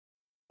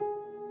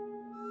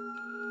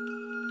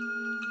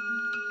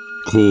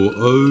Ko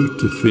au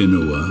te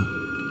whenua,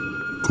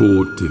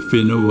 ko te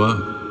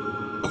whenua,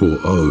 ko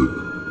au.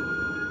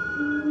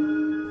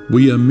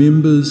 We are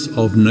members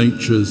of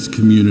nature's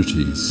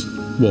communities.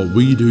 What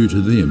we do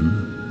to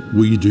them,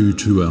 we do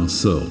to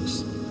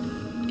ourselves.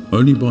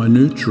 Only by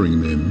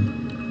nurturing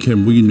them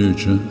can we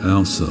nurture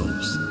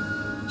ourselves,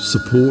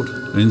 support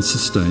and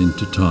sustain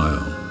Te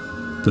Taiao,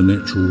 the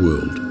natural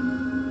world.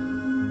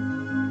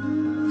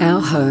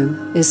 Our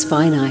home is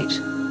finite,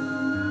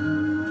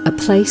 a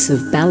place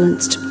of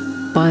balanced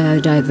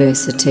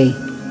biodiversity,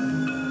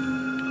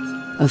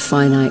 of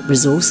finite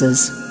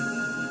resources.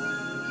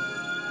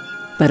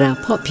 But our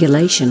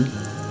population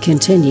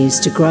continues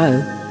to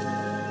grow,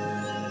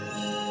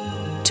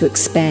 to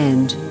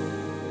expand,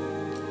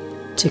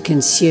 to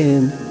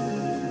consume.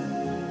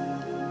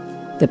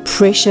 The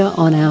pressure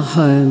on our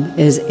home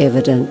is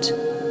evident.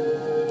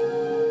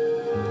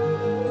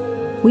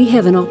 We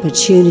have an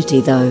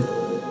opportunity, though,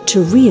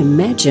 to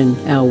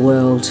reimagine our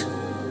world,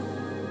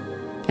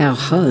 our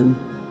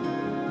home,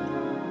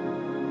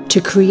 to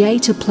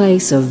create a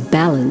place of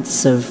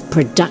balance, of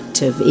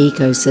productive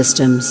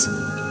ecosystems,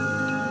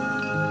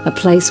 a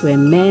place where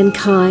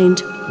mankind,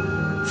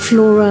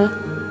 flora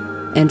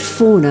and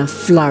fauna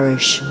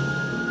flourish.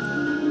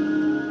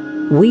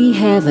 We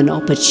have an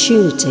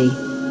opportunity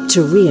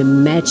to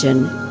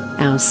reimagine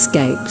our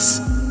scapes,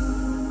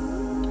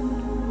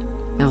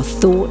 our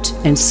thought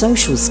and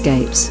social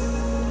scapes,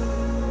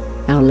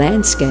 our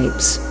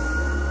landscapes,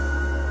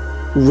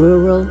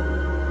 rural,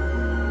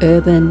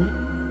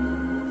 urban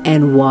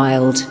and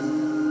wild,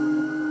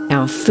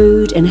 our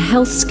food and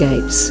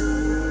healthscapes.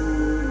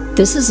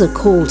 This is a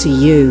call to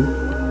you,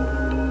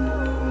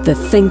 the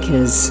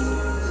thinkers,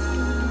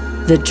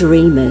 the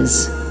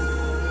dreamers,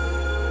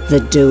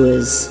 the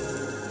doers.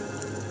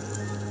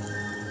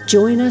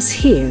 Join us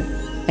here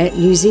at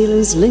New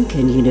Zealand's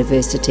Lincoln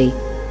University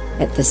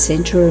at the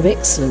Centre of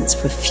Excellence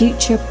for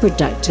Future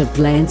Productive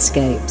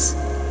Landscapes.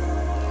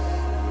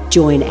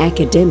 Join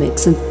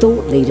academics and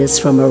thought leaders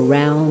from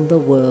around the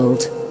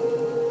world.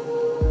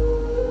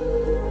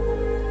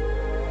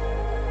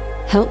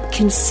 Help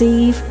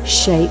conceive,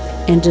 shape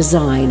and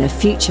design a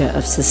future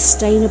of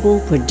sustainable,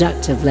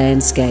 productive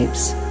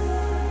landscapes.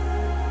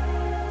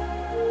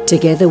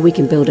 Together we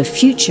can build a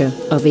future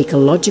of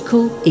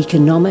ecological,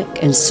 economic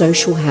and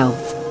social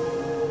health,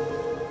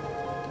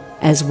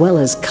 as well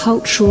as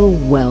cultural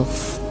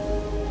wealth.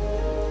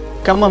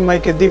 Come and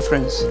make a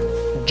difference.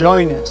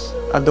 Join us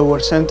at our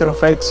Centre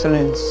of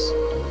Excellence.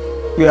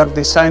 We are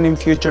designing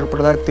future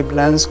productive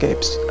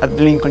landscapes at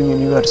Lincoln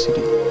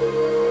University.